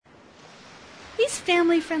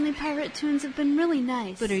family-friendly pirate tunes have been really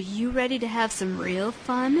nice. But are you ready to have some real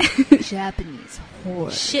fun? Japanese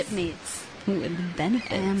horror. Shipmates. With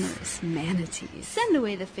benefits. Amorous manatees. Send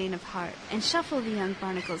away the faint of heart and shuffle the young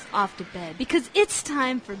barnacles off to bed, because it's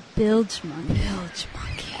time for Bilgemunky.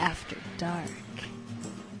 Bilgemunky After Dark.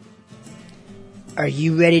 Are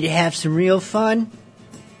you ready to have some real fun?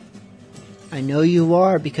 I know you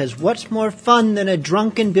are, because what's more fun than a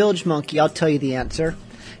drunken Bilgemunky? I'll tell you the answer.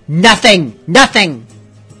 Nothing! Nothing!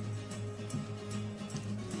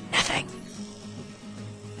 Nothing.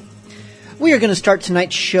 We are going to start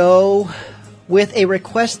tonight's show with a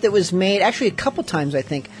request that was made, actually a couple times, I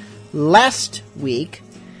think, last week,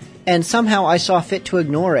 and somehow I saw fit to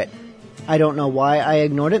ignore it. I don't know why I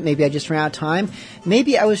ignored it. Maybe I just ran out of time.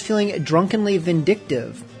 Maybe I was feeling drunkenly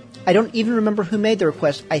vindictive. I don't even remember who made the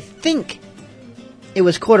request. I think it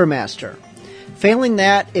was Quartermaster. Failing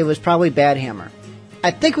that, it was probably Bad Hammer.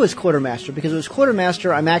 I think it was Quartermaster, because it was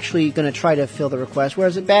Quartermaster, I'm actually going to try to fill the request,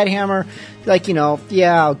 whereas at Bad Hammer, like,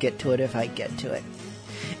 yeah, I'll get to it if I get to it.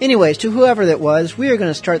 Anyways, to whoever that was, we are going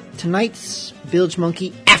to start tonight's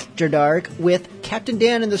Bilgemunky After Dark with Captain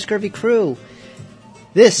Dan and the Scurvy Crew.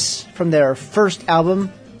 This, from their first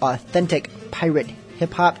album, Authentic Pirate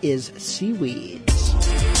Hip Hop, is Seaweeds.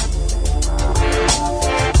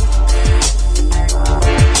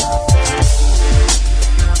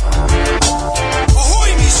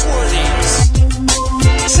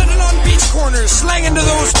 Sitting on beach corners, slanging to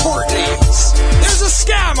those portlies. There's a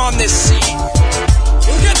scam on this scene.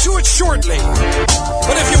 We'll get to it shortly.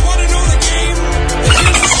 But if you want to know the game, then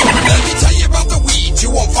here's the story. Let me tell you about the weeds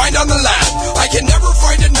you won't find on the land. I can never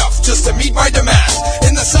find enough just to meet my demand.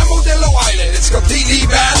 In the San Modelo Island, it's completely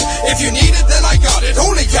banned. If you need it, then I got it.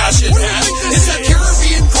 Only cash in hand. It's that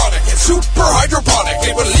Caribbean product. It's super hydroponic.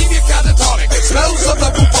 It will leave you catatonic. It smells of the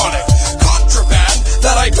bubonic. Contraband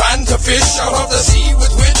that I plan to fish out of the sea, with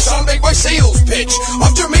which I'll make my sails pitch of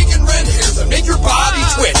Jamaican red hairs and make your body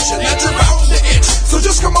twitch, and that you're bound to itch. So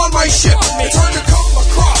just come on my ship. It's hard to come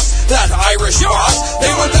across that Irish boss. Lay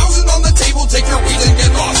 1,000 on the table, take your weed and get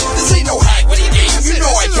lost. This ain't no Hagrid game. You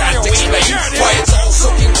know I can't explain why it's all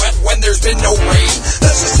soaking wet when there's been no rain.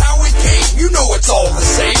 That's just how it came. You know it's all the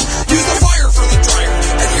same. Use the fire for the dryer,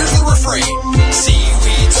 and here's the refrain.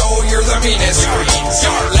 Seaweeds, oh, you're the meanest greens.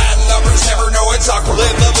 Your landlubbers never know it's awkward.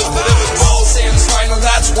 Lovers, but if it's ball sand's final,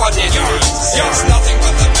 that's what it means. It's nothing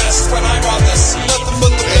but the best when I'm on the scene. Nothing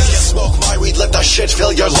but the best. If you smoke my weed, let the shit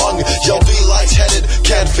fill your lung. You'll be lightheaded,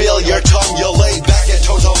 can't feel your tongue. You'll lay back and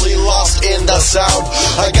totally lost in the sound.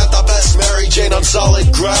 I got the best Mary Jane on solid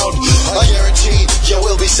ground. I guarantee you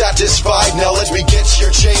will be satisfied. Now let me get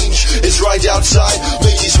your change. It's right outside.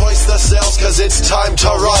 Ladies, hoist the sails, cause it's time to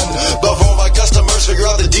run. Before my customers figure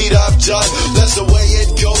out the deed I've done. That's the way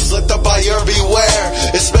it goes, let the buyer beware.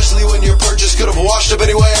 Especially when your purchase could have washed up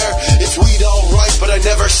anywhere. It's weed alright, but I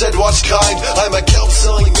never said what's kind. I'm a kelp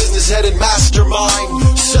selling business-headed mastermind.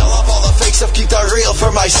 Sell up all the fake stuff, keep the real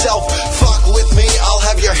for myself. Fuck with me, I'll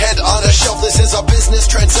have your head on a shelf. This is a business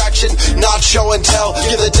transaction, not show and tell.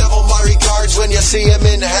 Give the devil my regards when you see him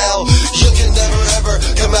in hell. You can never ever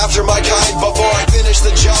come after my kind. Before I finish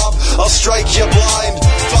the job, I'll strike you blind.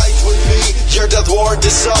 Fight with me, your death warrant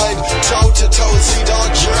is signed. Toe to toe, sea dog,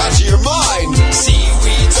 you're out of your mind.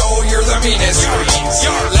 Seaweeds, oh, you're the meanest greens.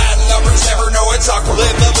 Your landlubbers never know it's awkward.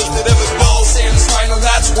 Landlubbers that ever ball sand's final,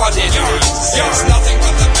 that's what it means. It's nothing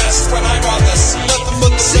but the best when I'm on the scene. Nothing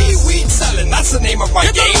but the seaweed selling, that's the name of my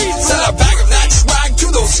game. Sell a bag of that swag to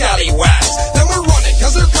those scallywags. Then we're running,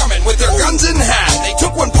 cause they're coming with their guns in hand. They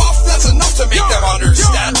took one puff, that's enough to make them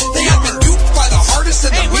understand. They had been duped by the hardest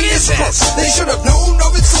and the meanest crooks. They should have known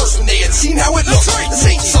of its source when they had seen how it looked. This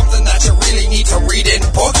ain't something that you really need to read in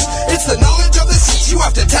books. It's the knowledge of the seas, you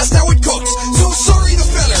have to test how it cooks. So sorry the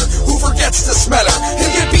feller who forgets to smell her.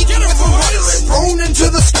 He'll get beaten with a water and thrown into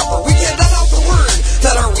the scupper. We can't let out the word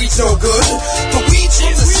that our weed's no good. The weeds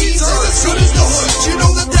from the seeds are as good as the hoods. You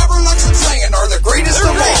know the Deverlux and Slangen are the greatest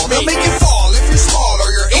of all. They'll make you fall if you're small or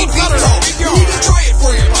you're 8 feet tall. You need to try it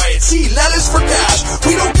for you, buy it. See, lettuce for cash.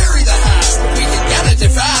 We don't carry the hash, but we can get it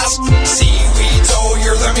fast. Seaweeds, oh,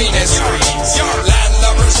 you're the meanest greens. Your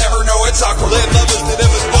landlubbers never know it's awkward. Landlubbers that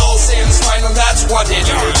ever ball sand's final, that's what it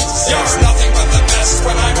means. It's nothing but the best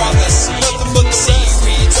when I'm on the scene. Nothing but the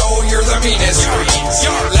seaweeds, oh, you're the meanest greens.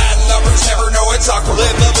 Your landlubbers never know it's awkward.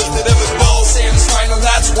 Landlubbers that ever ball sand's final,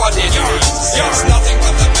 that's what it means. It's nothing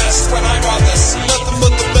but the best when I'm on the scene. Nothing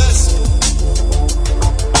but the best.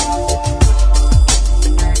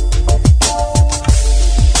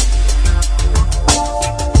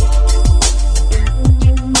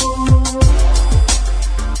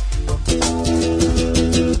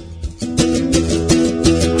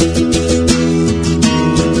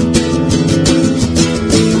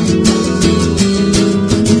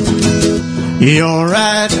 You're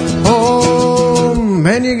at home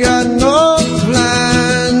and you got no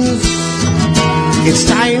plans. It's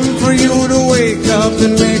time for you to wake up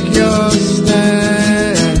and make your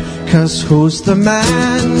stand. 'Cause who's the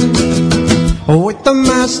man with the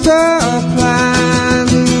master plan?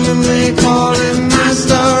 They call him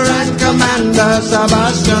Master and Commander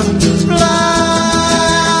Sebastian Blas.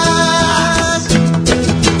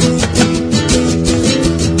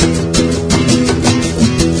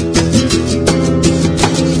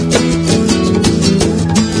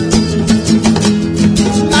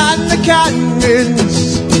 And the cannons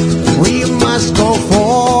we must go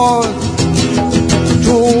forth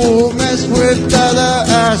to mess with other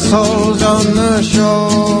assholes on the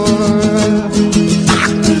shore.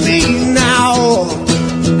 Fuck me now,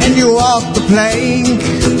 and you off the plank.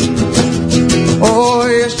 Oh,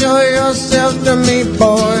 you show yourself to me,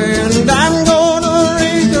 boy, and I'm gonna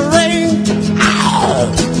raise the rain. Ow!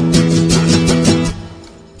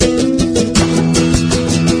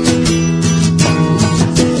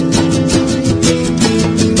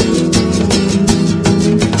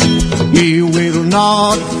 He will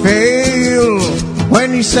not fail when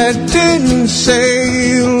he set in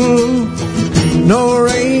sail. No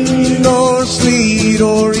rain, nor sleet,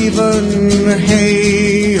 or even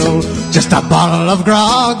hail. Just a bottle of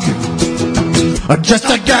grog, just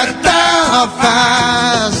to get there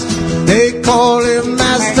fast. They call him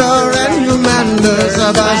Master and Commander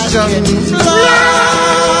Sebastian Blas.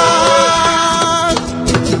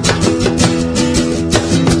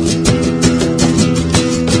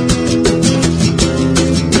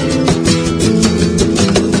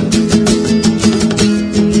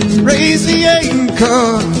 Raise the anchor,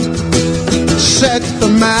 set the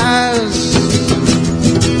mast.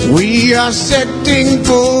 We are setting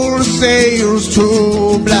full sails to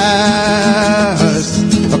blast.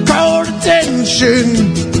 Call attention,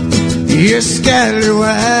 you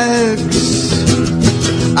scallywags.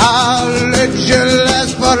 I'll let you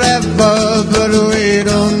last forever, but we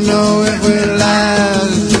don't know if we'll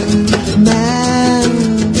last. Man,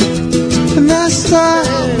 Master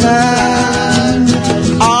Man,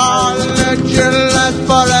 I'll let you last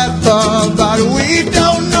forever, but we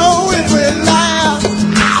don't know if we'll last.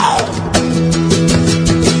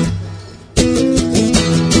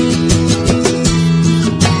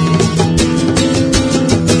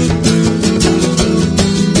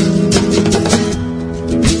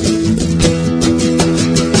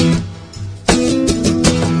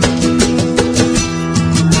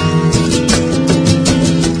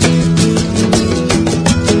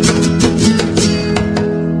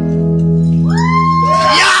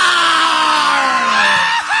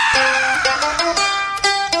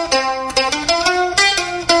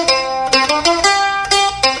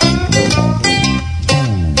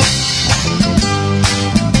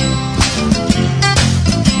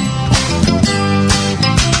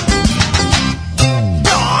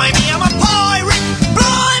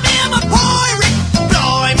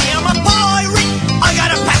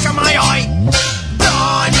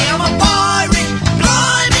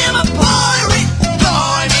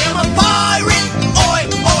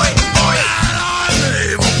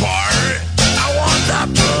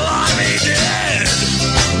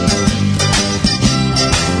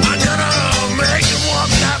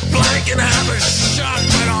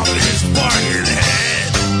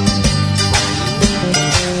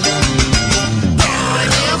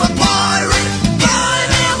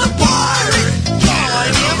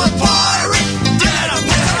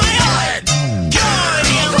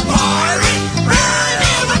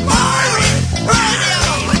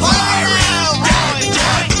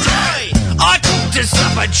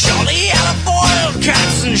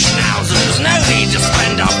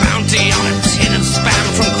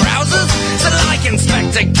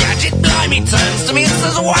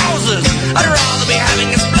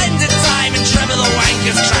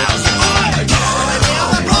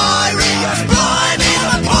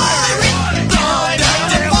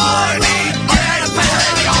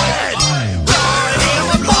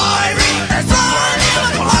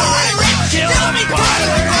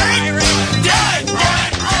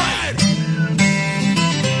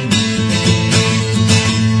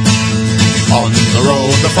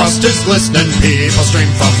 Glistening people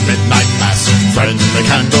stream from midnight mass. Friendly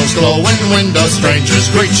candles glow when windows strangers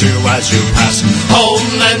greet you as you pass.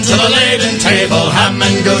 Home then to the laden table, ham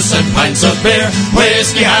and goose and pints of beer.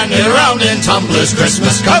 Whiskey handed round in tumblers,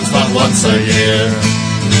 Christmas comes but once a year.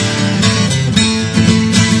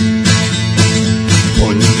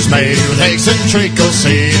 made with eggs and treacle,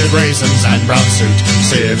 seeded raisins and brown suit,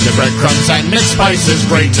 sifted breadcrumbs and mixed spices,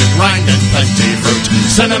 grated rind and plenty fruit,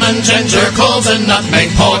 cinnamon, ginger, cloves and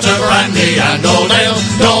nutmeg, porter, brandy and old ale.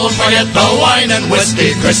 Don't forget the wine and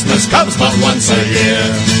whiskey, Christmas comes but once a year.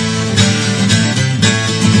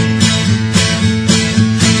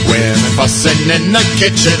 Women fussing in the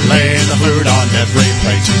kitchen, laying the food on every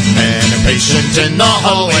plate. Men impatient in the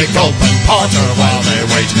hallway, gulping porter while they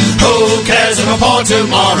wait. Who cares if a pour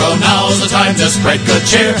tomorrow? Now's the time to spread good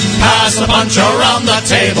cheer. Pass the punch around the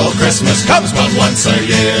table, Christmas comes but once a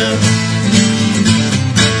year.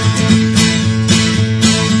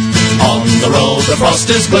 On the road the frost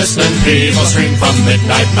is glistening, people stream from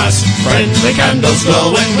midnight mass. Friendly candles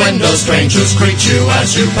glowing, windows, strangers greet you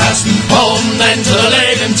as you pass. Home then to the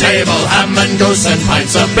laden table, ham and goose and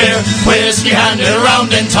pints of beer. Whiskey handed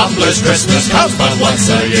round in tumblers, Christmas comes but once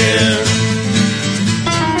a year.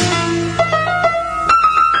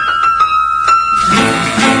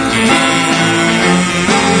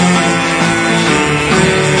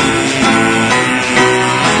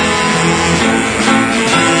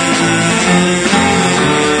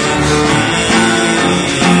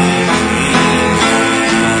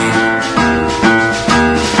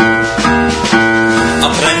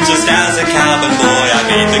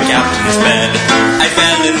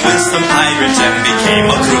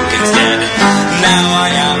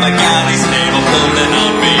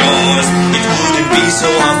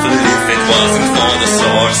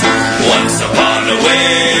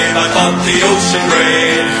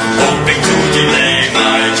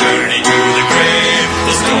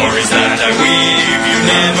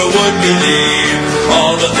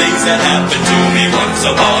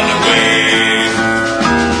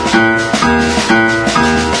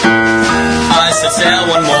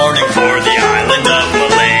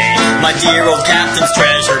 Dear old captain's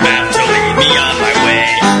treasure map to lead me on my way.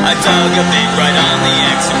 I dug a bit right on the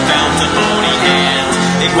X and found a bony hand.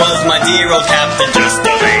 It was my dear old captain just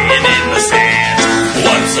laying in the sand.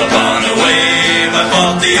 Once upon a wave I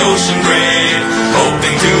fought the ocean brave,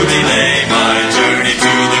 hoping to delay my journey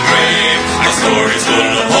to the grave. My story's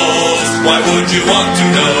full of holes, why would you want to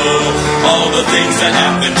know all the things that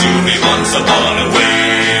happened to me once upon a wave?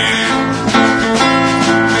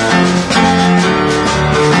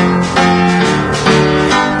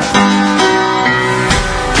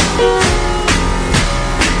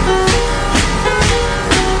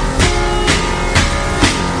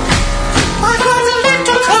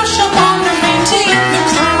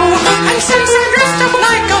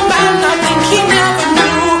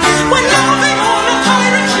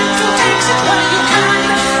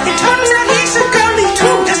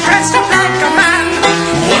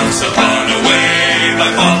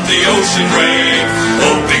 Ocean brave,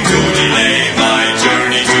 hoping to delay my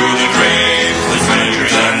journey to the grave. The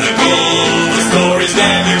treasures and the gold, the stories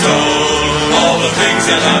never told, all the things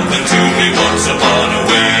that happened to me once upon a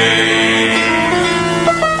wave.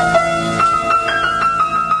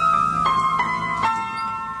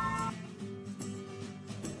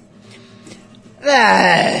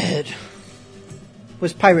 That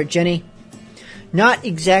was Pirate Jenny. Not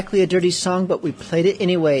exactly a dirty song, but we played it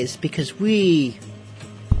anyways because we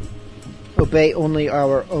obey only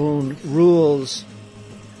our own rules.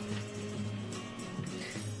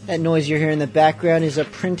 That noise you're hearing in the background is a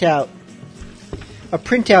printout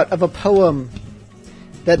of a poem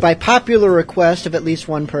that by popular request of at least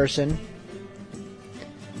one person,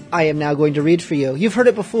 I am now going to read for you. You've heard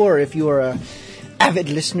it before if you are an avid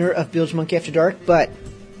listener of Bilgemunky After Dark, but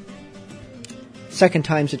second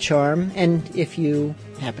time's a charm, and if you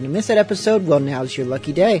happen to miss that episode, well, now's your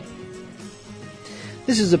lucky day.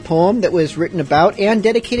 This is a poem that was written about and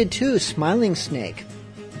dedicated to Smiling Snake.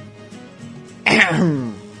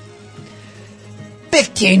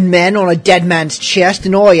 15 men on a dead man's chest,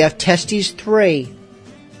 and I have testes 3.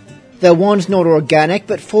 The one's not organic,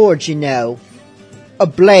 but forged, you know. A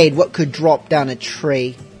blade what could drop down a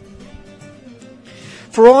tree.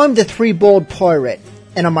 For I'm the 3-balled pirate,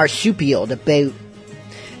 and a marsupial to boot.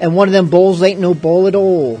 And one of them balls ain't no ball at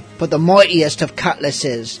all, but the mightiest of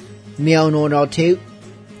cutlasses, me own on I'll toot.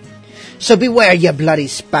 So beware, ye bloody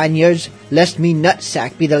Spaniards, lest me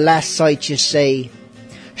nutsack be the last sight you see.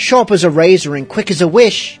 Sharp as a razor and quick as a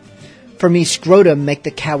wish, for me scrotum make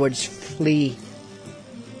the cowards flee.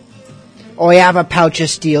 I have a pouch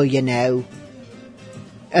of steel, you know,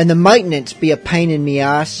 and the maintenance be a pain in me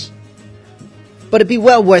ass. But it be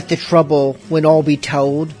well worth the trouble when all be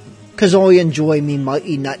told, 'cause I enjoy me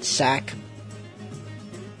mighty nutsack.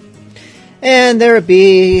 And there it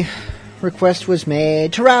be. Request was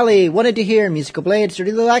made. Tarali wanted to hear Musical Blades,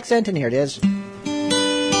 dirty little accent, and here it is.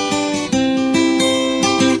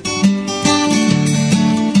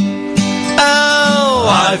 Oh,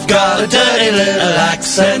 I've got a dirty little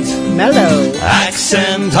accent. Mellow.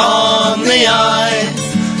 Accent on the eye.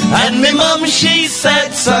 And me mum, she said,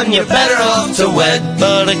 son, you're better off to wed,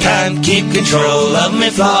 but I can't keep control of me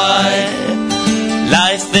fly.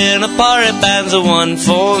 Life in a party band's a one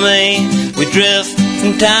for me. We drift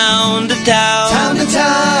from town to town. Town to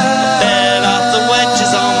town. Bed off the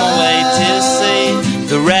wedges on my way to see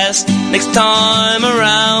the rest next time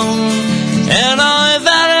around. And I've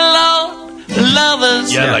had a lot of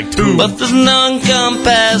lovers, Yeah, like two. but there's none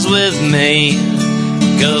compares with me.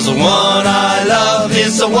 'Cause the one I love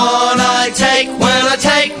is the one I take when I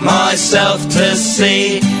take myself to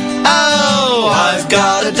sea. Oh, I've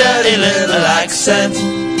got a dirty little accent.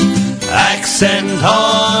 Accent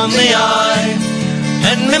on the eye.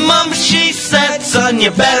 And my mum, she said, son,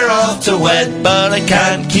 you're better off to wed, but I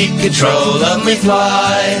can't keep control of me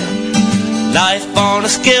fly. Life on a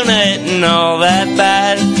schooner ain't all that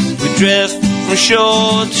bad. We drift from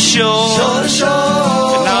shore to shore. Shore to shore.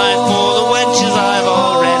 Good night for the wenches I've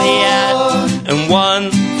already had, and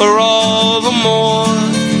one for all the more.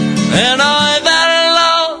 And I've had a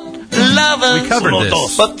lot of lovers, We covered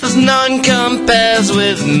this. but there's none compares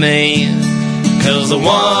with me. 'Cause the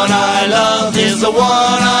one I love is the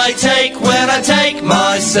one I take when I take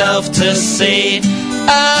myself to sea.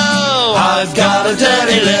 Oh, I've got a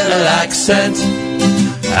dirty little accent.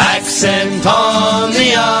 Accent on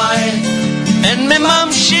the eye. And my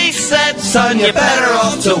mum, she said, son, you're better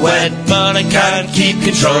off to wed, but I can't keep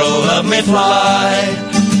control of me fly.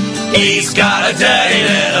 He's got a dirty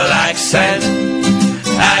little accent.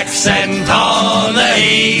 Accent on the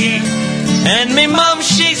E. And me mum,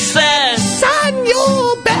 she says, son,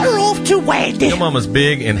 you're better off to wed. Your mama's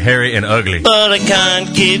big and hairy and ugly. But I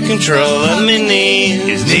can't keep control of me knees.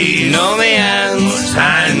 His knees. Nor me hands.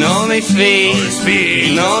 hands. Nor me feet. His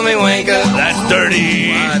feet. Nor me winker. That's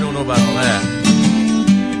dirty. I don't know about all that.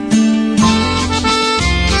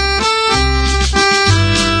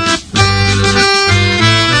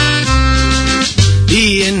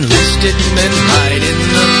 The enlisted men ride in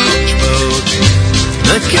the coach boat.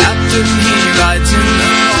 The captain, he rides in the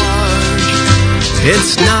barge.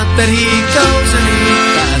 It's not that he goes any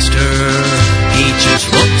faster. He just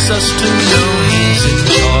wants us to know he's in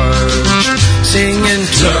charge. Singing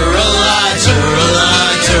Turrelai,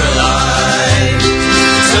 Turrelai, Turrelai.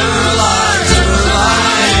 Turrelai,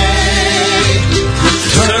 Turrelai, hey.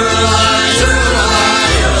 Turrelai, Turrelai,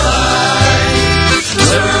 Turrelai.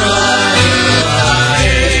 Turrelai, Turrelai,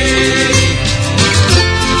 hey.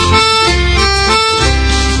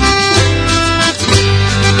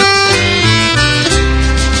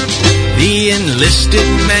 The enlisted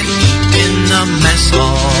men eat in the mess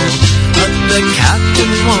hall, but the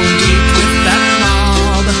captain won't eat with that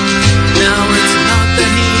mob. Now it's not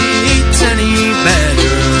that he eats any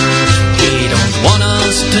better. He don't want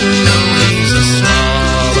us to know he's a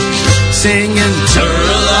snob. Singing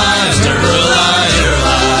Turrelai, Turrelai,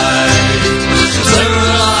 Turrelai.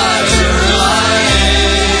 Turrelai, Turrelai, hey.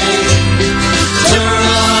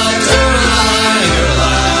 Turrelai, Turrelai,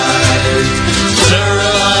 Turrelai.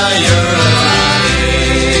 Turrelai, Turrelai, hey.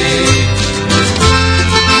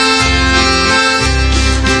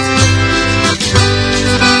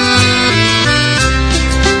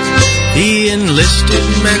 The enlisted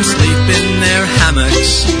men sleep in their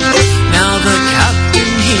hammocks. Now the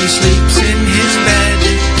captain, he sleeps in his bed.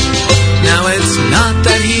 Now it's not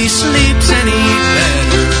that he sleeps any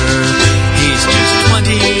better. He's just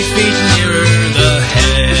 20 feet nearer the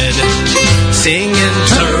head. Singing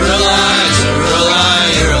Turrelai, Turrelai,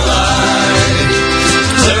 Turrelai.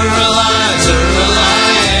 Turrelai, Turrelai,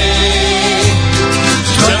 hey.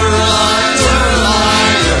 Turrelai,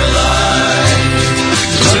 Turrelai, Turrelai.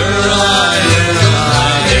 Turrelai,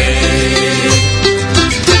 Turrelai, hey.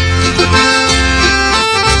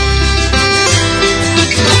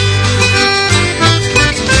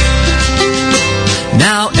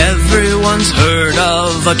 Now everyone's heard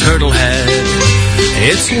of a turtle head.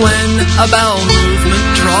 It's when a bowel movement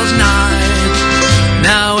draws nigh.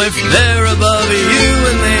 Now if they're above you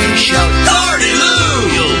and they shout, Lordy Lou,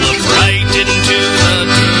 you'll look right into the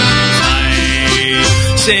turtle's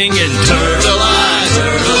eye. Singing Turtle-eye,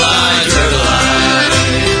 Turtle-eye, Turtle-eye.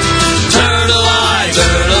 Turtle-eye,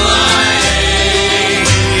 Turtle-eye, hey.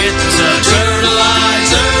 It's a Turtle-eye,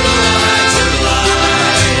 Turtle-eye,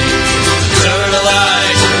 Turtle-eye.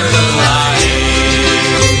 Turtle-eye, Turtle-eye, hey.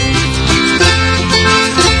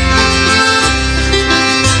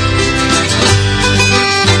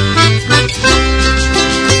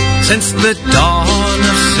 Since the dawn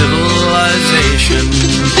of civilization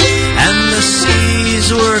and the seas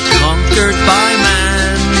were conquered by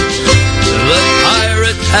man, the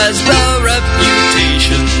pirate has the reputation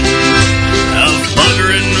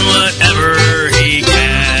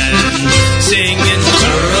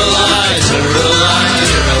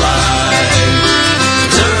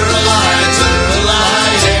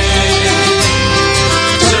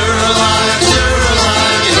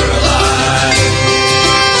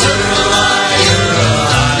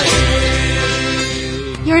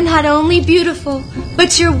only beautiful,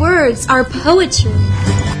 but your words are poetry.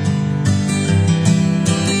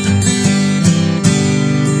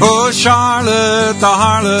 Oh, Charlotte, the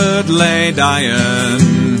harlot lay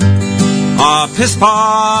dying, a piss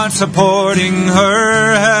pot supporting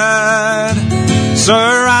her head,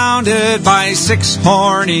 surrounded by 6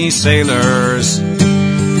 horny sailors.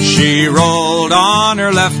 She rolled on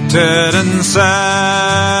her left tit and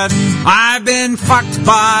said, I've been fucked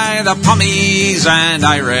by the Pummies and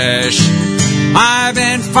Irish. I've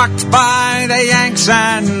been fucked by the Yanks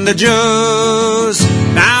and the Jews.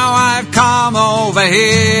 Now I've come over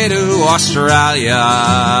here to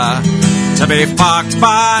Australia to be fucked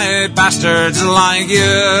by bastards like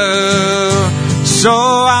you. So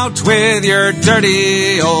out with your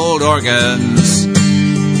dirty old organs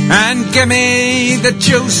and give me the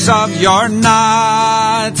juice of your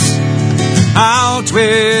nuts. Out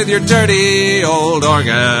with your dirty old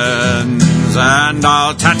organs, and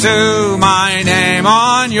I'll tattoo my name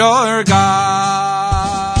on your guts.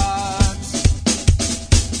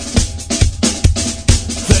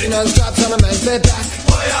 39 straps on a man's bed back.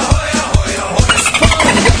 Hoya, hoya, hoya, hoya. Spawn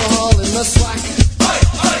in the devil hall in the slack.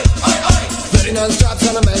 39 straps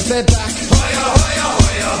on a man's bed back. Hoya, hoya,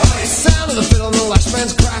 hoya, hoya. Sound of the fiddle and the lash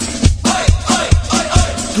man's crack.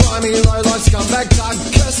 Grimy low like scumbag tug.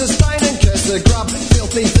 Curse the stain and curse the grub.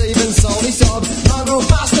 Filthy thief and salty sob. Mongrel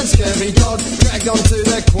bastard scurvy dog. Dragged onto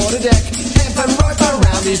the quarterdeck. Hemp and rope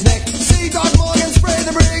around his neck. Sea dog Morgan spray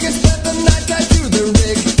the brig and spent the night day to the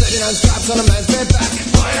rig. 39 straps on a man's bed back.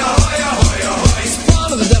 Hoya, hoya, hoya, hoya.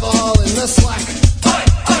 Spawn of the devil hole in the slack.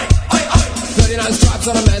 39 straps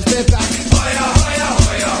on a man's bed back. Hoya, hoya,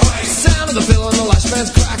 hoya, hoya. Sound of the fiddle and the lash man's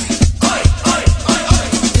crack.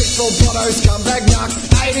 Pitfall blotto scumbag knock.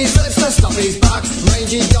 80s lips to stop his buck.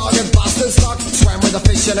 Rangy dog and busted stock. Swam with a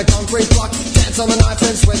fish in a concrete block. Dance on the knife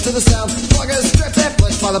and sweat to the sound. Floggers strip their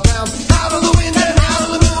flesh by the pound. Out of the wind and out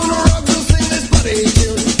of the moon. Rogues will sing this bloody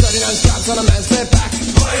tune. 39 straps on a man's bed back.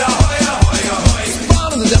 Hoya, hoya, hoya, hoya.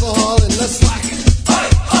 Spawn of the devil hole in the slack.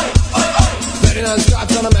 39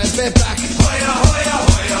 straps on a man's bed back. Hoya, hoya,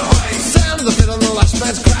 hoya, hoya. Sound of the fiddle and the lash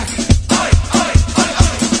man's crack.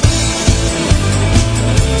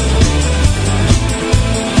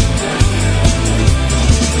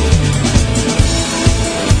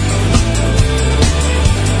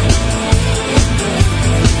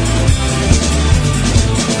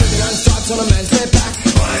 On a man's bed back.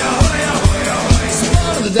 Hoya, hoya, hoya, hoya.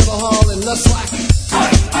 Spawn of the devil hole in the slack.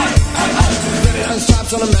 39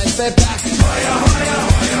 straps on a man's bed back. Hoya, hoya,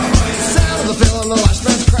 hoya, hoya. Sound of the fiddle and the lash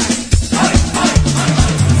man's crack.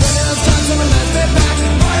 39 straps on a man's bed back.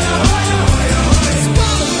 Hoya, hoya, hoya, hoya. Spawn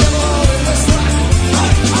of the devil hole in the slack.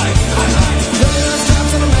 39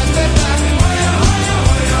 straps on a man's bed back. Hoya, hoya,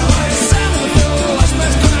 hoya, hoya. Sound of the fiddle and the lash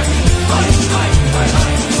man's crack.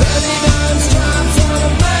 39 straps on a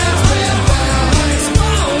man's bed back.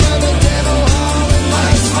 Spawn of the devil hole in the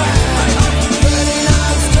slack.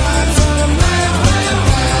 39 straps on a man's bed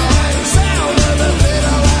back. Sound of the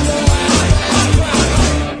fiddle and the lash man's crack.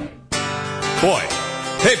 Boy,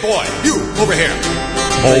 hey boy, you over here.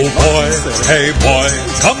 Oh boy, hey boy,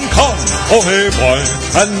 come, come, oh hey boy,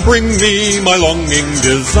 and bring me my longing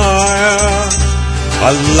desire.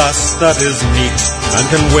 A lass that is neat and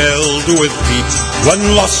can well do with feet when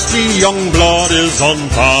lusty young blood is on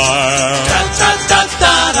fire.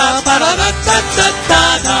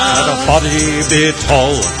 Let a body be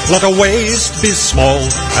tall, let a waist be small,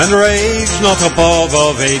 and her age not above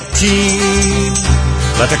of 18.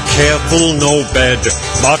 Let a careful no bed,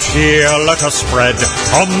 but here let us spread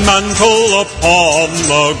a mantle upon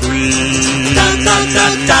the green. Let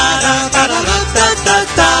her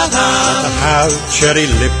have cherry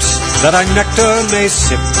lips, that I nectar may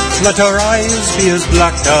sip. Let her eyes be as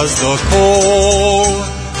black as the coal.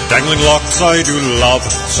 Dangling locks I do love,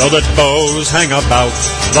 so that bows hang about.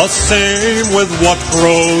 The same with what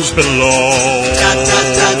grows below.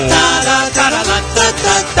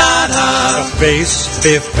 Her face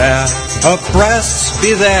be fair, her breasts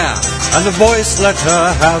be there, and the voice let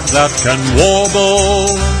her have that can warble.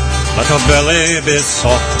 Let her belly be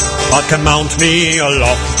soft, but can mount me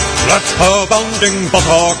aloft. Let her bounding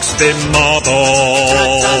buttocks be marble.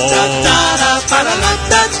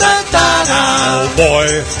 Oh boy,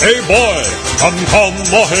 hey boy, come, come,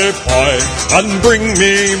 oh hey boy, and bring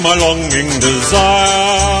me my longing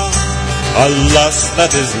desire. A lass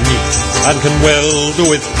that is neat and can well do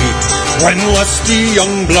with feet when lusty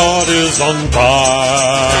young blood is on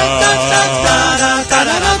fire.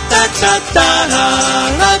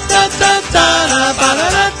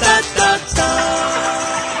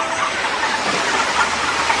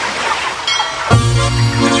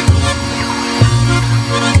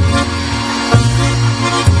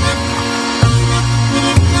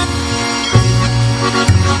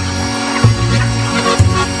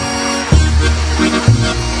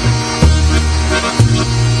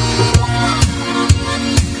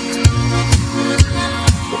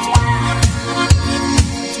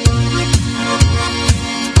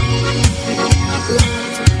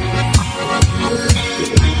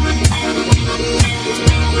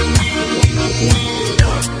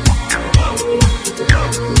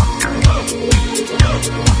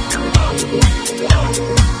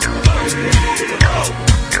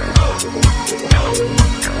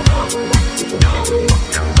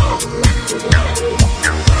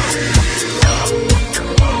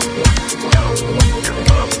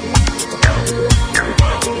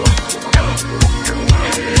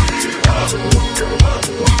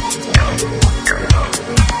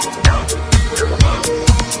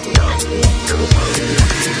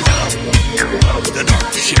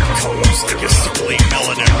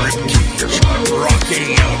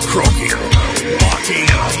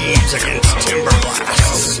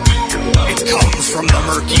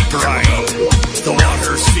 murky brine. The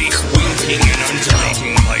water's face winking and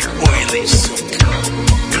undulating like oily silk.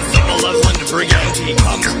 With the malevolent brigante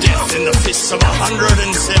comes death in the fists of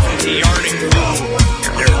 170 yarning crew.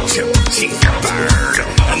 Their chipped teeth bared,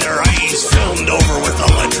 and their eyes filmed over with a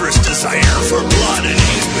lecherous desire for blood and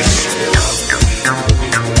anguish.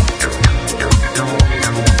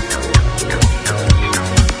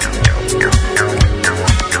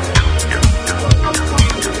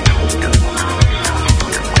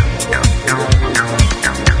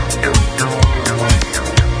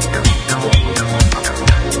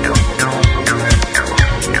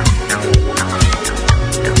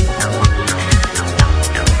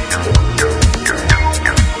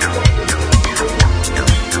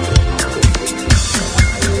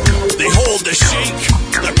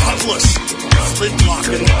 Flintlock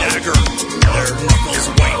and the dagger, their knuckles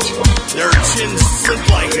white, their chins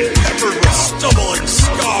flint-like and peppered with stubble and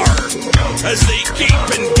scar. As they gape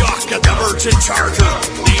and gawk at the merchant charger,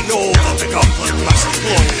 they know that the gauntlet must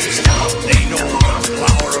close. They know the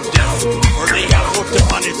power of death, for they have looked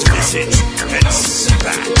upon its visage and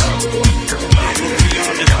spat. They look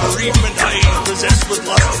beyond its bereavement eyes, possessed with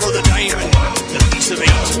lust for the diamond, the piece of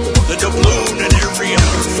eight, the doubloon, and every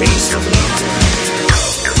other face of love.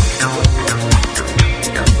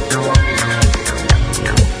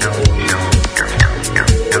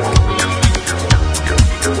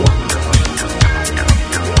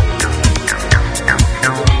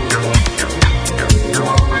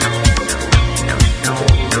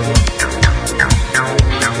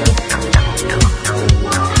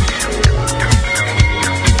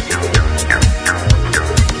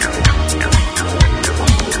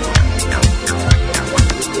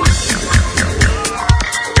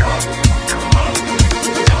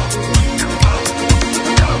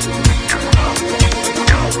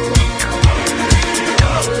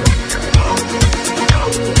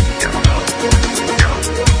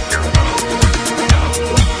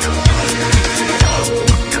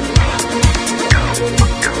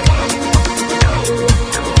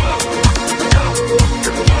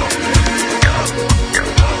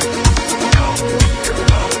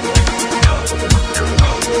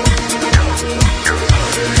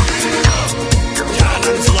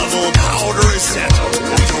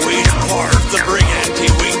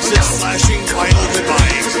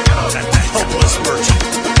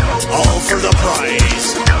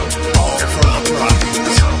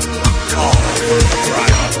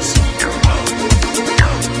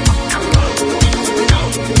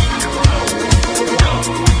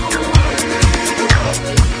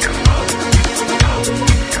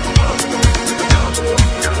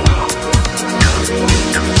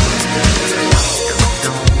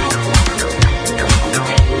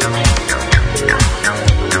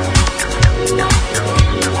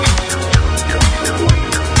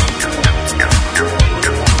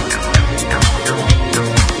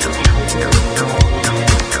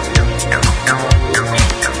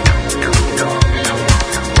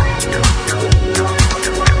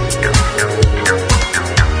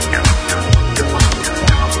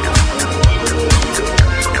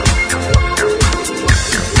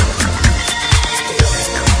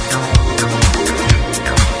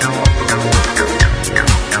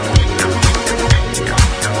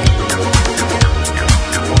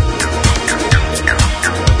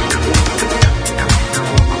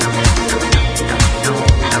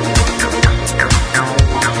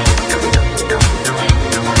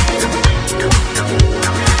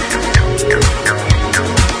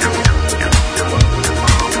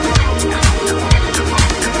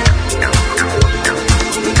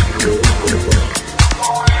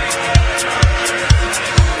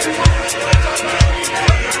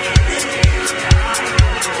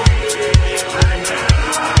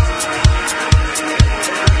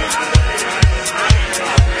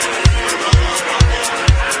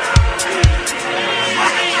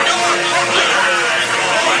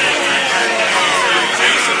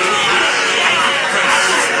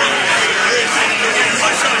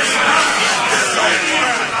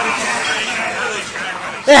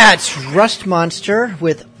 That's Rust Monster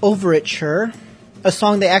with Overture, a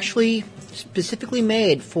song they actually specifically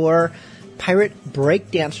made for pirate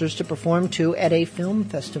breakdancers to perform to at a film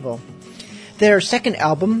festival. Their second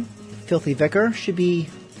album, Filthy Vicar, should be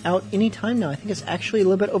out any time now. I think it's actually a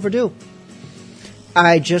little bit overdue.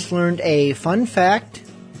 I just learned a fun fact.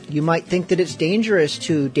 You might think that it's dangerous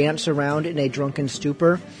to dance around in a drunken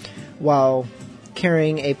stupor while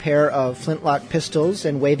carrying a pair of flintlock pistols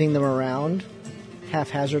and waving them around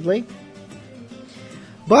haphazardly.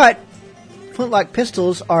 But flintlock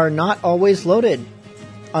pistols are not always loaded,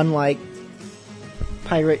 unlike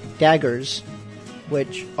pirate daggers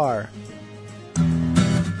which are...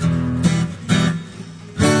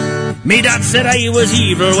 Me dad said I was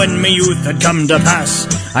evil when my youth had come to pass.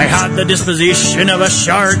 I had the disposition of a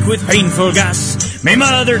shark with painful gas. My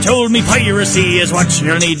mother told me piracy is what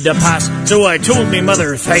you'll need to pass. So I told me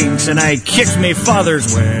mother thanks and I kicked me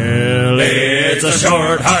father's. Well, it's a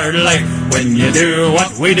short, hard life when you do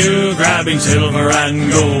what we do, grabbing silver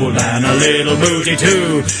and gold and a little booty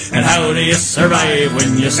too. And how do you survive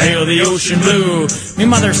when you sail the ocean blue? My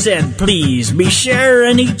mother said, please be sure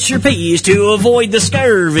and eat your peas to avoid the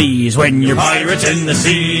scurvies when you're pirating the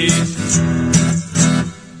seas.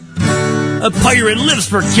 A pirate lives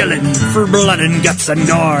for killing, for blood and guts and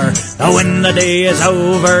gore. Though when the day is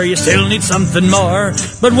over, you still need something more.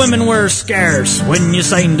 But women were scarce when you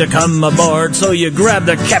signed to come aboard, so you grab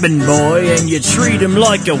the cabin boy and you treat him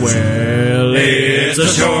like a whale. It's a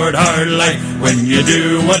short, hard life when you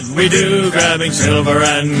do what we do, grabbing silver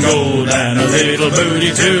and gold and a little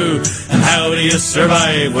booty too. And how do you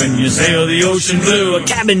survive when you sail the ocean blue? A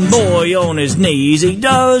cabin boy on his knees, he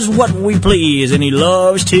does what we please, and he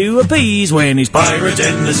loves to appease when he's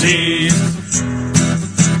pirating the seas.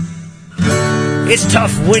 It's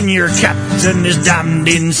tough when your captain is damned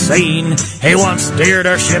insane. He once steered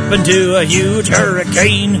our ship into a huge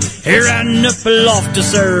hurricane. He ran up aloft to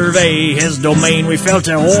survey his domain. We felt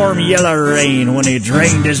a warm yellow rain when he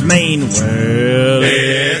drained his main. Well,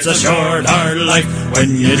 it's a short, hard life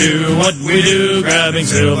when you do what we do, grabbing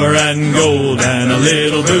silver and gold and a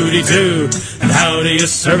little booty too. And how do you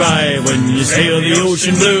survive when you sail the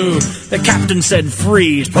ocean blue? The captain said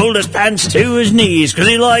freeze, pulled his pants to his knees, 'cause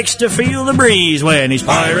he likes to feel the breeze when he's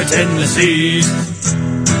pirating the seas.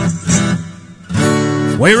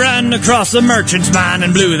 We ran across a merchantman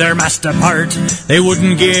and blew their mast apart. They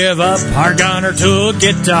wouldn't give up, our gunner took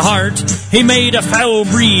it to heart. He made a foul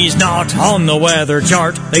breeze, not on the weather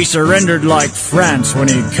chart. They surrendered like France when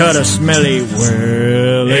he cut a smelly.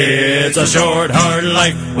 Well, it's a short, hard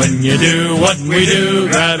life when you do what we do,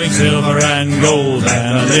 grabbing silver and gold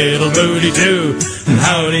and a little booty too. And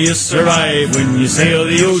how do you survive when you sail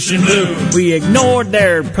the ocean blue? We ignored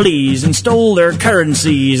their pleas and stole their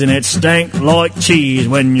currencies, and it stank like cheese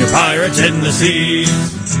when you're pirating the seas.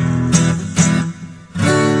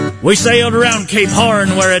 We sailed around Cape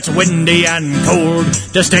Horn where it's windy and cold.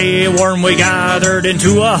 To stay warm we gathered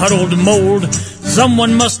into a huddled mold.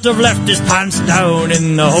 Someone must have left his pants down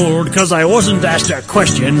in the hold, 'cause I wasn't asked a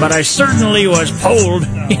question, but I certainly was polled.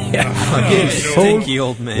 Stinky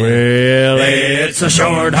old man. Well, it's a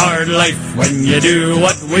short, hard life when you do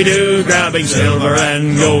what we do, grabbing silver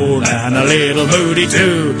and gold and a little booty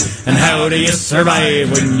too. And how do you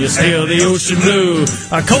survive when you sail the ocean blue?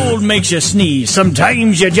 A cold makes you sneeze,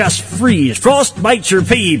 sometimes you just freeze. Frost bites your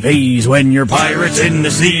pee-pees when you're pirating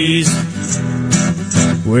the seas.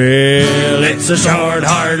 Well, it's a short,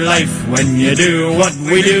 hard life when you do what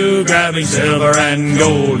we do, grabbing silver and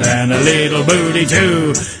gold and a little booty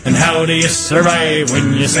too. And how do you survive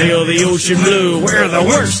when you sail the ocean blue? We're the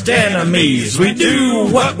worst enemies, we do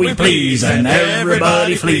what we please, and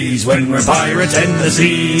everybody flees when we're pirating the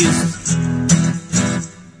seas.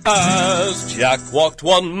 As Jack walked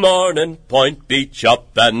one morning, Point Beach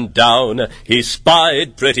up and down, he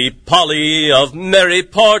spied pretty Polly of merry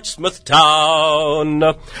Portsmouth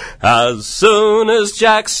town. As soon as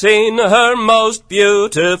Jack seen her most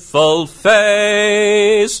beautiful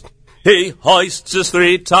face, he hoists his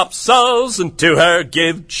three topsails and to her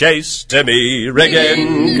give chase. To me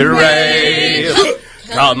rigging grey,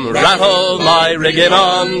 come rattle my rigging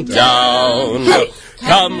on down.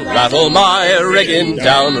 Come rattle my rigging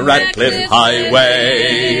down Ratcliffe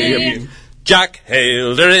Highway. Jack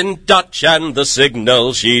hailed her in Dutch and the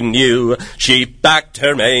signal she knew. She backed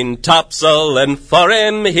her main topsail and for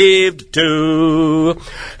him heaved to.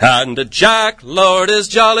 And Jack lowered his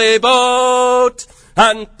jolly boat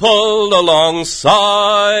and pulled alongside.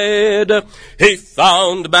 He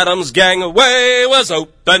found Madam's gangway was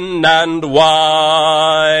open and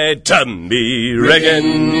wide. To me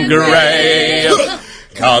rigging grey,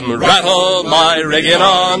 come rattle my rigging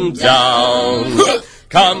on down.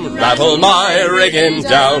 Come rattle my rigging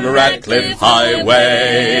down Ratcliffe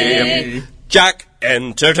Highway. Jack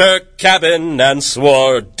entered her cabin and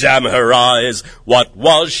swore, damn her eyes, what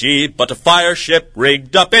was she but a fire ship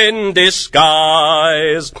rigged up in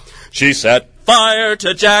disguise? She set fire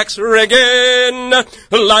to Jack's rigging,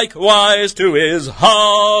 likewise to his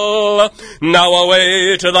hull. Now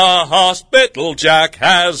away to the hospital Jack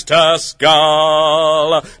has to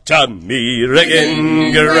scull. To me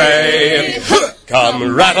rigging grey,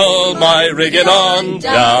 come rattle my rigging on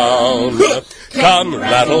down. Come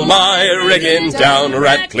rattle my rigging down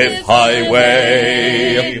Ratcliffe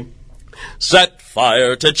Highway. Set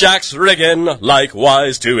fire to Jack's rigging,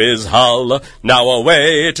 likewise to his hull. Now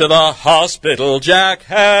away to the hospital Jack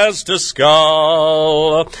has to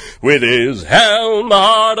scull, with his helm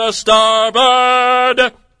hard a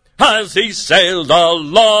starboard as he sailed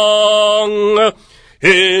along.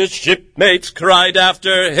 His shipmates cried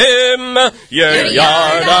after him, "Your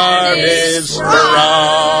yard arm is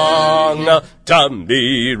sprung."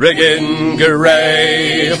 Tumby rigging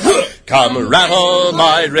gray, come rattle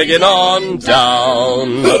my rigging on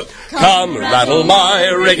down. Come rattle my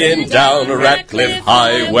rigging down Ratcliffe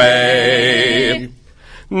Highway.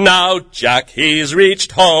 Now Jack, he's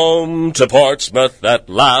reached home to Portsmouth at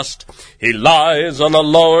last. He lies on the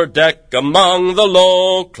lower deck among the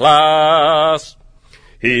low class.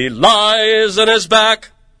 He lies on his back,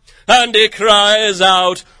 and he cries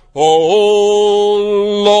out,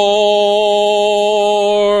 "Oh,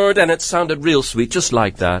 Lord." And it sounded real sweet, just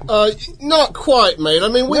like that. Not quite, mate. I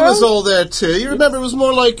mean, we was all there, too. You remember, it was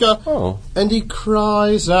more like, and he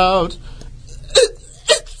cries out,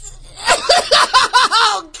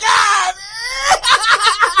 "Oh, God!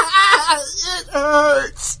 It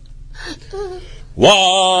hurts!"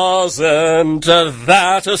 Wasn't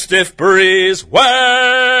that a stiff breeze when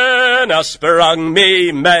I sprung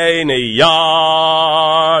me main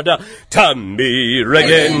yard? Tumby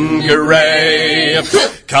rigging gray,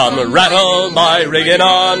 come rattle my rigging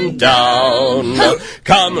on down.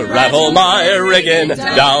 Come rattle my rigging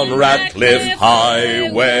down Ratcliffe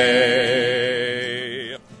Highway.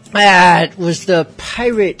 That was the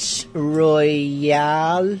Pirates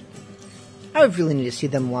Royale. I would really need to see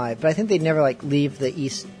them live, but I think they'd never, leave the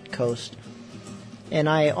East Coast. And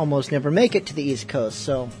I almost never make it to the East Coast,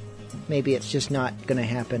 so maybe it's just not going to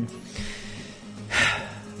happen.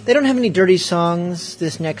 They don't have any dirty songs,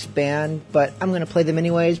 this next band, but I'm going to play them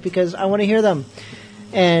anyways because I want to hear them.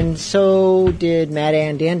 And so did Mad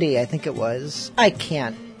Ann Dandy, I think it was. I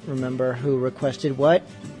can't remember who requested what.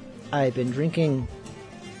 I've been drinking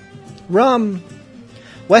rum.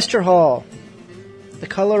 Westerhall. The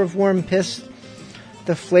color of warm piss,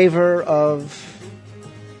 the flavor of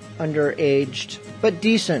underaged, but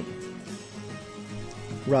decent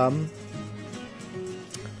rum.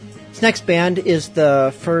 This next band is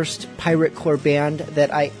the first pirate core band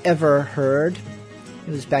that I ever heard.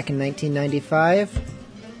 It was back in 1995.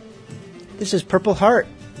 This is Purple Heart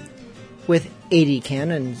with 80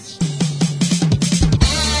 Cannons.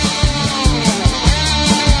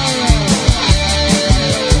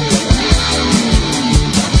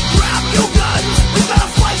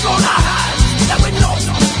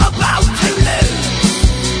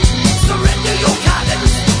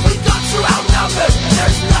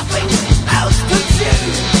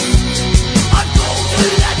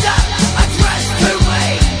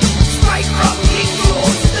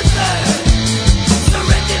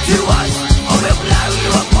 Surrender to us, or we'll blow you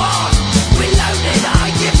apart.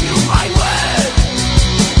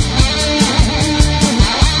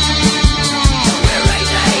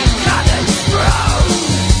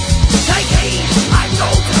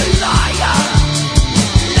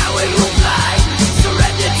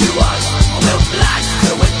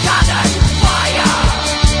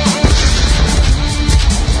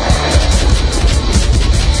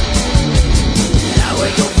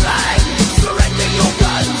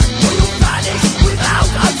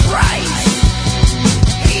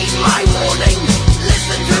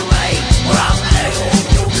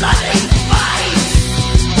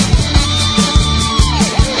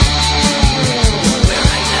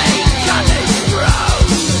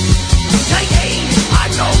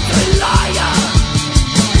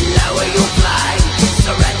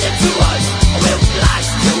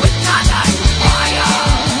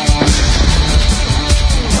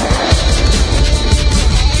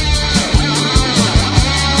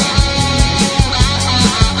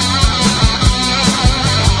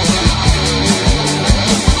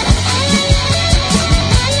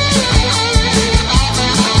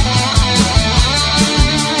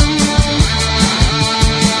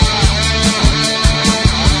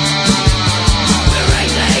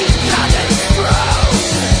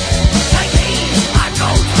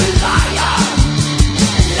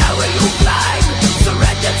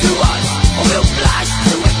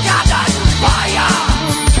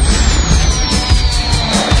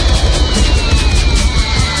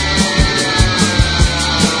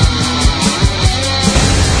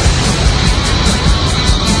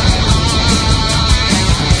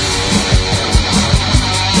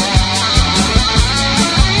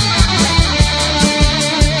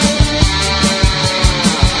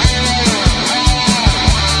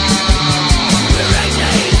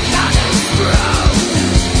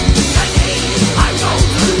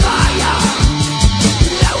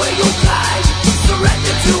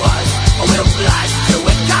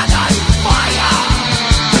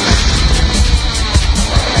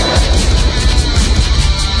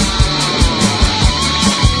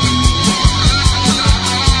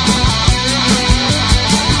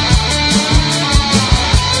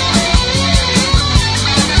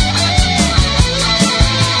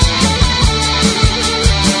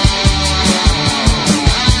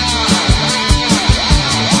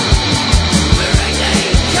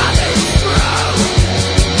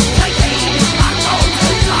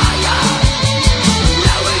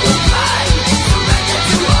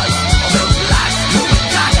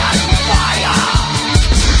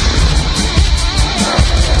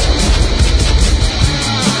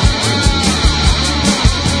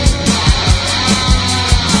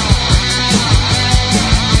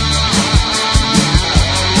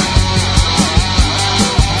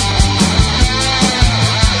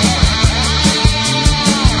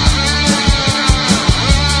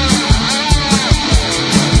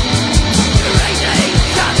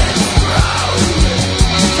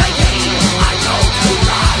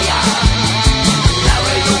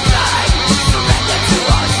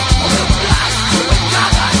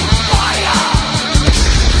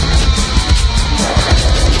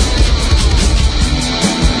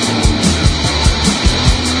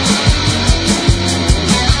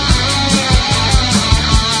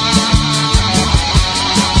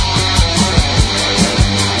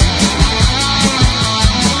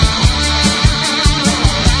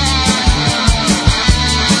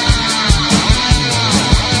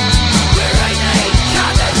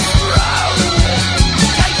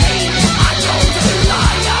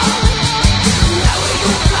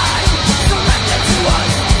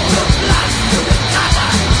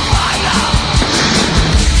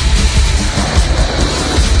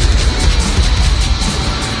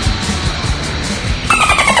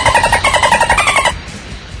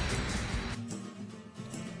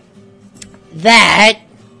 that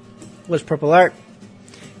was Purple Art.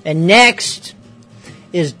 And next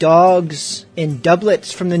is Dogs in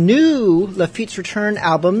Doublets from the new Lafitte's Return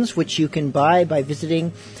albums, which you can buy by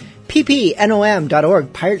visiting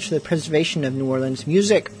ppnom.org, Pirates for the Preservation of New Orleans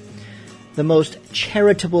Music, the most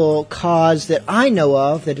charitable cause that I know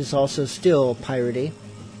of that is also still piratey.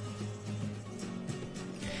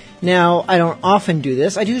 Now, I don't often do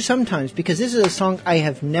this. I do sometimes, because this is a song I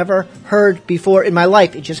have never heard before in my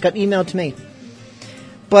life. It just got emailed to me.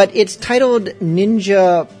 But it's titled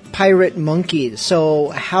Ninja Pirate Monkeys, so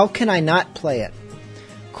how can I not play it?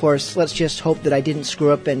 Of course, let's just hope that I didn't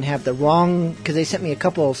screw up and have the wrong, because they sent me a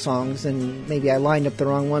couple of songs, and maybe I lined up the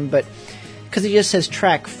wrong one, but because it just says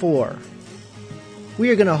track 4.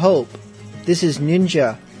 We are going to hope this is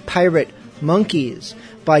Ninja Pirate Monkeys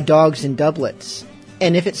by Dogs in Doublets.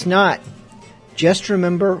 And if it's not, just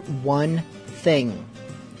remember one thing.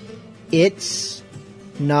 It's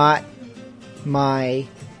not my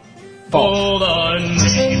fault. Oh, the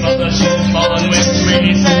name of the ship on which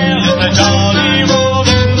we sail is the Jolly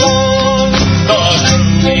Rolling Log. The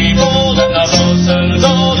crew we bold and the boatswain's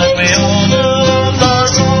old, and we all knew our God.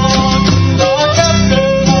 The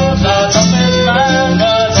captain was a toughest man,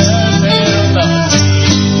 but there sailed the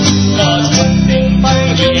sea. But one thing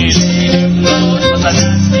finally made him know, was a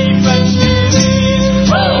nasty French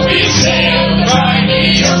disease. Oh, we sailed the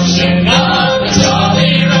briny ocean on the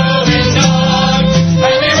Jolly Rolling Dog,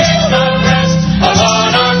 and we will not rest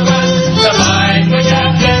upon our quest to find the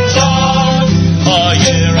captain's dog. A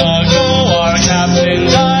year ago our captain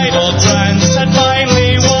died, old France had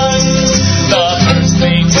finally won. The first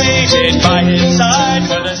mate waited by his side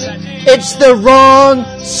for the setting. It's the wrong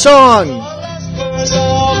song.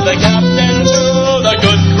 The captain to the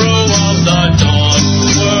good crew of the Dawn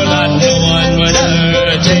were that no one would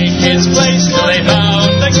ever take his place till they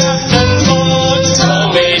found the captain's log.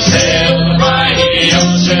 So we sailed the briny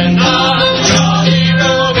ocean on the Jolly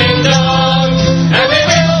Rolling Dog, and we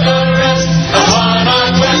will not rest upon our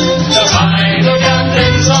quest to find the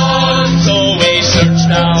captain's log. So we searched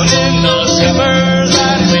down in the skippers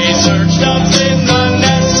and we searched up in the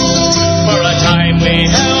nets. For a time we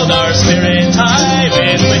held our spirit high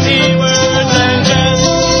with witty words and jests.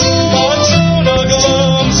 But soon a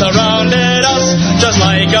gloom surrounded us, just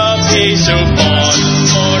like a pea soup ball.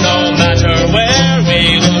 For no matter where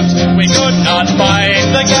we looked, we could not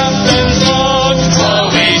find the captain's log. So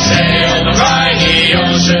we sailed the briny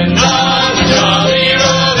ocean on the Jolly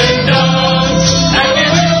Rolling Dog, and we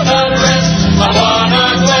will not rest upon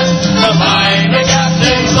our quest to find the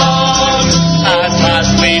captain's log. At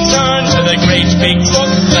last we turned to the great big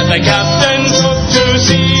book that the captain took to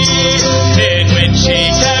sea, in which he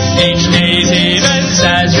kept each day's events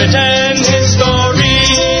as written his story.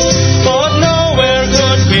 But nowhere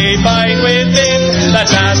could we find within that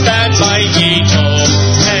vast and mighty tome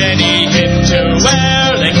any hint to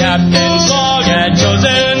where the captain's log had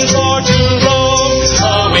chosen for to roam. So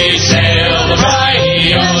we sailed the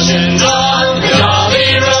briny ocean on the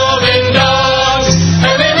Jolly Rolling Dog,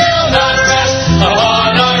 and we will not rest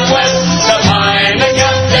upon our quest to find the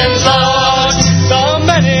captain's log. The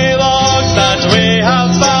many logs that we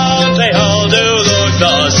have found, they all do look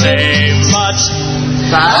the same, but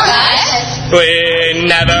we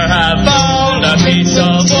never have found a piece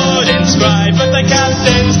of wood inscribed with the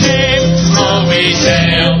captain's name. So we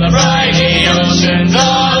sail the briny ocean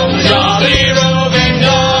on the Jolly Rolling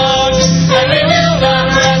Dog, and we will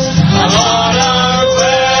not rest upon our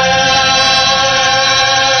quest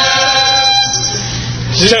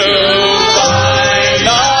to find the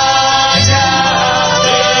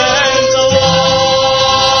captain's log.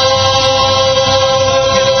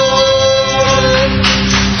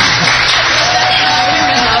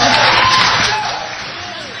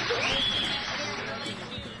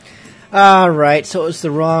 All right, so it was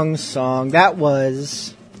the wrong song. That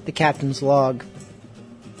was The Captain's Log,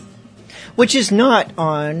 which is not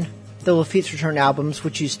on the Lafitte's Return albums,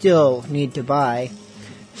 which you still need to buy.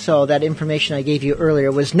 So that information I gave you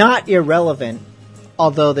earlier was not irrelevant,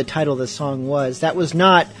 although the title of the song was. That was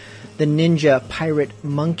not the Ninja Pirate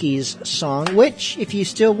Monkeys song, which, if you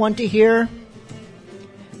still want to hear,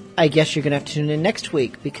 I guess you're going to have to tune in next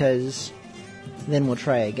week, because then we'll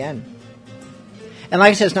try again. And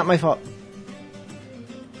like I said, it's not my fault.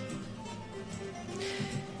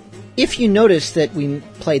 If you notice that we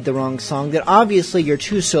played the wrong song, then obviously you're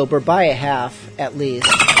too sober by a half, at least.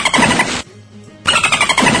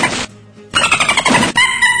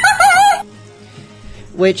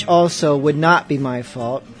 Which also would not be my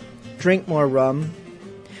fault. Drink more rum.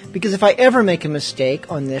 Because if I ever make a mistake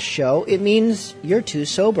on this show, it means you're too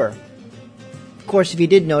sober. Of course, if you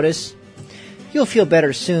did notice, You'll feel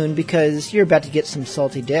better soon because you're about to get some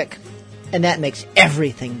salty dick. And that makes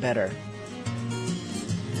everything better.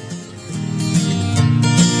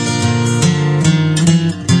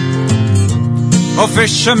 Oh,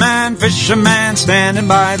 fisherman, fisherman, standing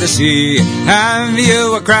by the sea, have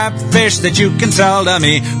you a crabfish that you can sell to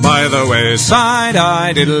me? By the wayside,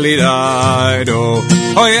 I diddly-di-do.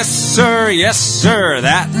 Oh, yes, sir,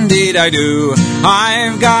 that indeed I do.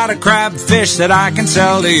 I've got a crabfish that I can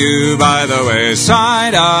sell to you. By the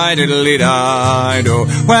wayside, I diddly-di-do.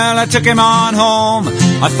 Well, I took him on home,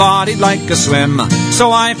 I thought he'd like a swim,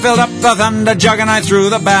 so I filled up the thunder jug and I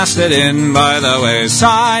threw the bastard in. By the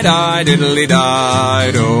wayside, I diddly-di-do.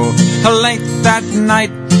 Late that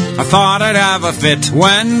night, I thought I'd have a fit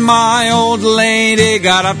when my old lady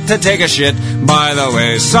got up to take a shit. By the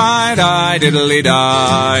wayside, I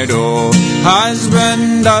diddly-di-do.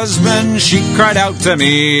 Husband, husband, she cried out to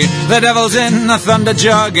me, the devil's in the thunder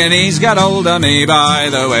jug and he's got hold of me. By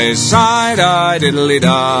the wayside, I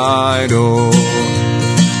diddly-di-do.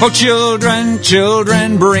 Oh, children,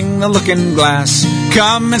 children, bring the looking glass.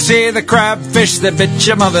 Come and see the crabfish that bit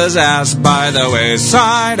your mother's ass. By the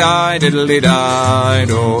wayside, I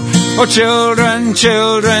diddly-di-do. Oh, children,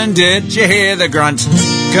 children, did you hear the grunt?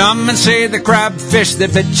 Come and see the crabfish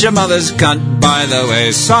that bit your mother's cunt. By the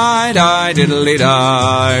wayside, I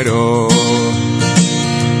diddly-di-do.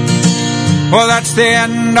 Well, that's the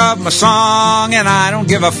end of my song, and I don't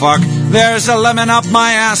give a fuck. There's a lemon up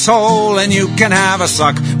my asshole, and you can have a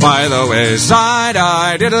suck. By the wayside,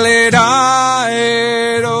 I diddly-di-do.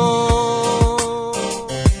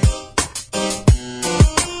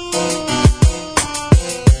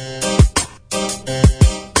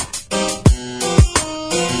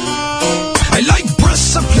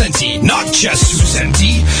 Not just who's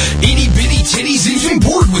empty. Itty bitty titties leaves me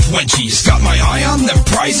bored with wenchies. Got my eye on them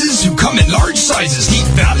prizes who come in large sizes. Deep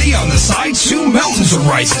valley on the sides, 2 mountains of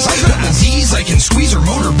rises. Double D's I can squeeze or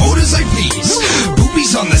motorboat as I please.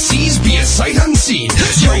 Boobies on the seas be a sight unseen.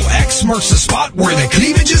 Yo, X marks the spot where the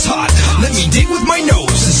cleavage is hot. Let me dig with my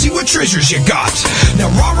nose and see what treasures you got.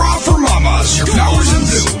 Now rah-rah for mamas, your flowers in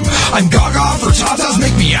bloom. I'm gaga for tatas,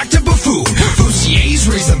 make me act a buffoon. Foussiers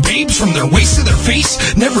raise them babes from their waist to their face.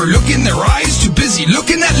 Never look in their eyes, too busy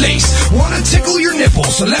looking at lace. Wanna tickle your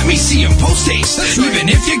nipples, so let me see them post-haste. Even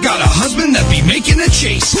if you got a husband that be making a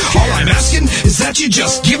chase. All I'm asking is that you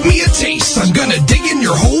just give me a taste. I'm gonna dig in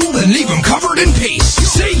your hole and leave them covered in paste.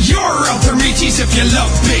 Say you're out there, mateys, if you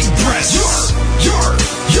love big breasts. You're.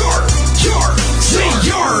 Say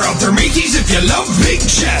you're out there, mateys, if you love big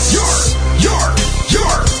chests. You're.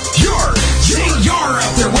 Say you're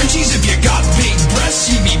out there, wenchies, if you got big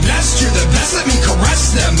breasts. You be blessed, you're the best, let me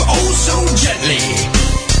caress them oh so gently.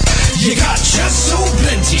 You got chests so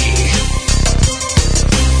plenty.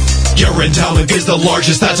 Your endowment is the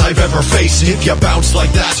largest that I've ever faced. If you bounce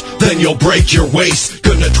like that, then you'll break your waist.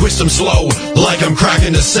 Gonna twist them slow, like I'm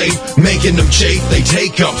cracking a safe. Making them chafe, they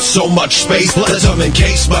take up so much space. Let them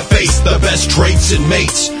encase my face, the best traits in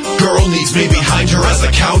mates. Girl needs me behind her as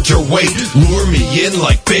a counterweight. Lure me in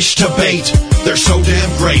like fish to bait. They're so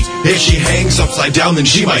damn great. If she hangs upside down, then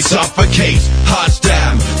she might suffocate. Hot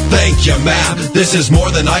damn, thank you, ma'am. This is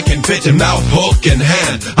more than I can fit in mouth, hook, and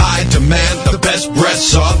hand. I demand the best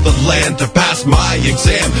breasts of the land to pass my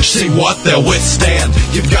exam. See what they'll withstand.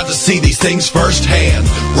 You've got to see these things firsthand.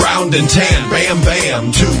 Round and tan, bam,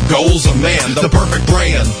 bam. 2 goals a man. The perfect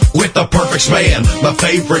brand with the perfect span. My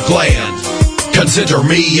favorite gland. Consider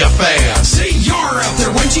me a fan. Say you're out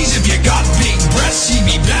there, wenchies, if you got big breasts. You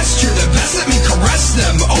be blessed, you're the best, let me caress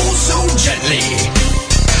them oh so gently.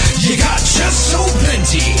 You got chests so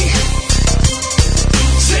plenty.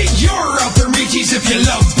 Say you're out there, mateys, if you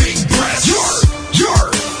love big breasts. You're.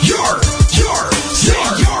 Say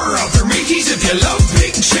you're out there, mateys, if you love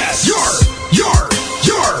big chests. You're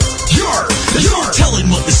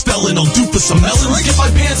telling what the spelling will do for some melons. Get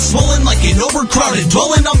my pants swollen like an overcrowded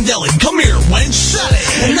dwelling. I'm yelling, come here, wench, shut it,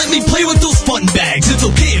 and let me play with those fun bags. It's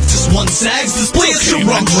okay if just one sags. Display is your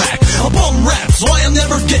rum rack. A bum rap, so I am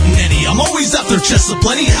never getting any. I'm always after chests of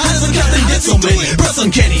plenty. How does the captain get so many? Breath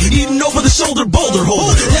uncanny, eating over the shoulder boulder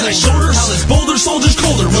holder. Then I showed her how this boulder soldier's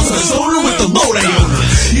colder. Wasn't a soda with the load I owed her.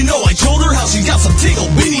 You know I told her how she's got some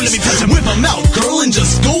tickle bitties. Let me touch him with my mouth, girl, and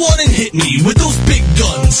just go on and hit me with those big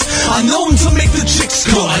guns. I'm known to make the chicks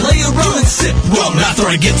come. I lay around and sip rum after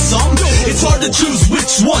I get some. It's hard to choose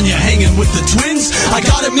which one. You're hanging with the twins. I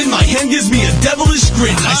got him in my hand, gives me a devilish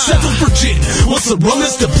grin. I settled for gin. Once the rum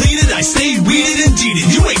is depleted, I stayed weeded and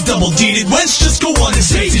deeded. You ain't double-deeded, wench, just go on and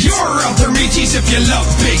say you're out there, mateys, if you love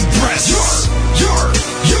big breasts. You're.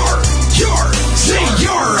 Say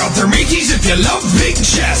you're out there, mateys, if you love big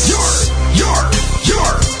chests. You're.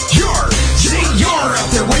 Say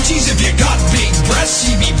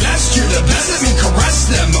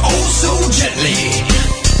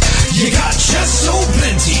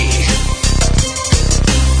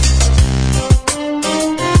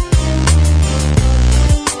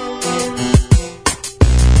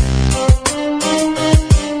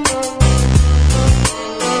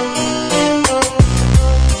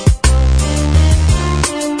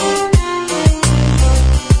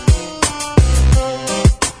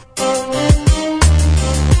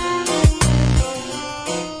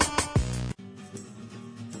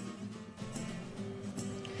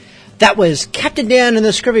That was Captain Dan and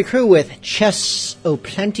the Scurvy Crew with Chess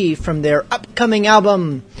O'Plenty from their upcoming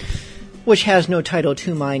album, which has no title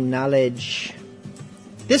to my knowledge.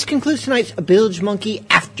 This concludes tonight's Bilgemunky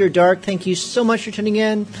After Dark. Thank you so much for tuning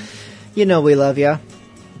in. You know we love ya.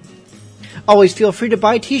 Always feel free to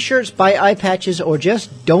buy t-shirts, buy eye patches, or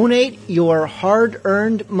just donate your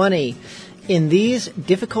hard-earned money. In these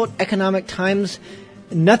difficult economic times,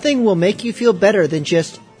 nothing will make you feel better than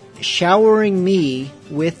just showering me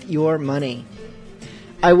with your money.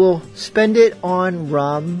 I will spend it on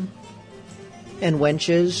rum and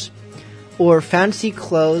wenches or fancy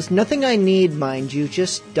clothes. Nothing I need, mind you,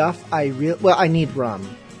 just stuff I need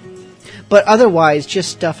rum. But otherwise,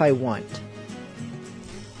 just stuff I want.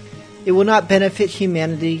 It will not benefit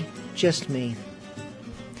humanity, just me.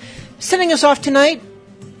 Sending us off tonight,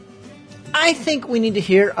 I think we need to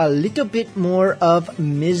hear a little bit more of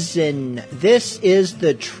Mizzen. This is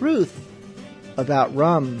the truth about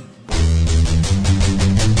rum.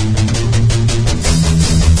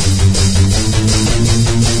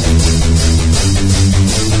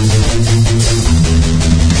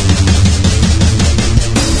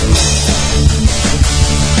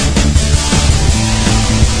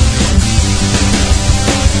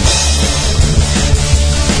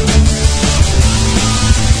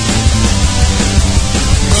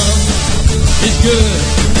 Good.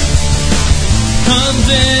 Comes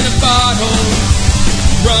in a bottle.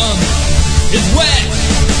 Rum is wet,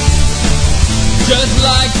 just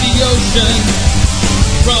like the ocean.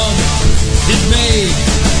 Rum is made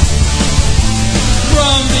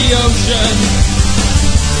from the ocean,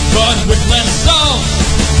 but with less salt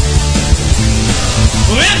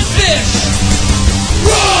and fish.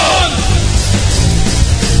 Rum!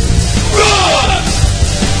 Rum!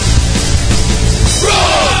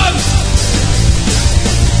 Rum!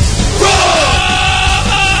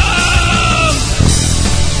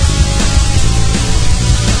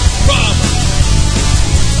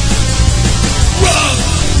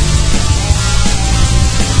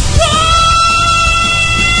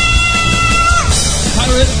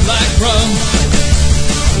 Pirates like rum,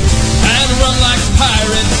 and rum likes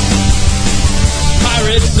pirates.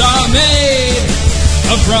 Pirates are made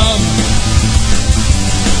of rum.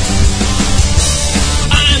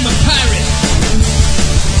 I'm a pirate,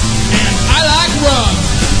 and I like rum,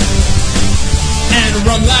 and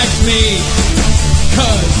rum likes me,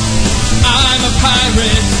 'cause